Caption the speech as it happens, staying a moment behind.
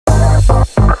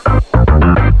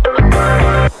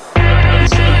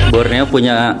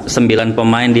punya 9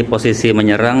 pemain di posisi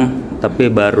menyerang,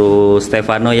 tapi baru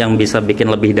Stefano yang bisa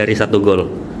bikin lebih dari 1 gol.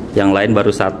 Yang lain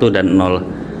baru 1 dan 0.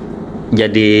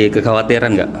 Jadi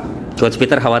kekhawatiran nggak? Coach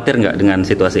Peter khawatir nggak dengan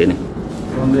situasi ini?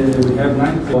 We have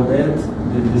 9 for that.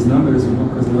 These numbers,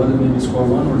 because the other maybe score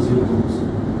 1 or 0 goals.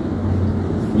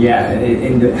 Yeah,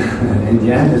 in the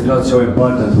end, it's not so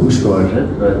important who scores it,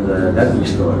 but that we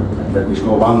score. That we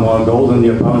score 1 more goal than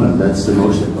the opponent. That's the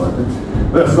most important.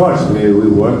 But of course, we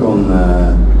work on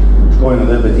scoring a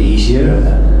little bit easier.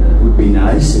 Would be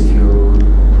nice if you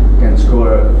can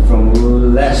score from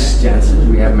less chances.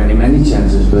 We have many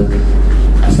chances, but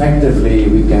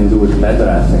effectively we can do it better,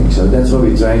 I think. So that's why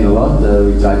we train a lot.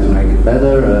 We try to make it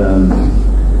better,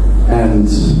 and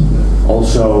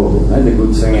also the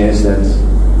good thing is that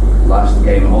last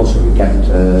game also we kept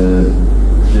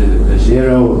the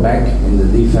 0 back in the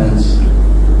defense.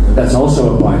 That's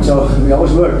also a point. So we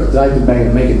always work, try to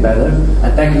make it better,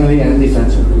 attackingly and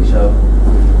defensively. So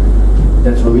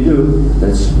that's what we do.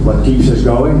 That's what keeps us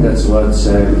going. That's what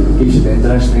keeps it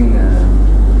interesting,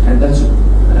 and that's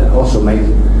also make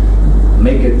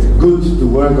it good to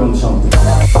work on something.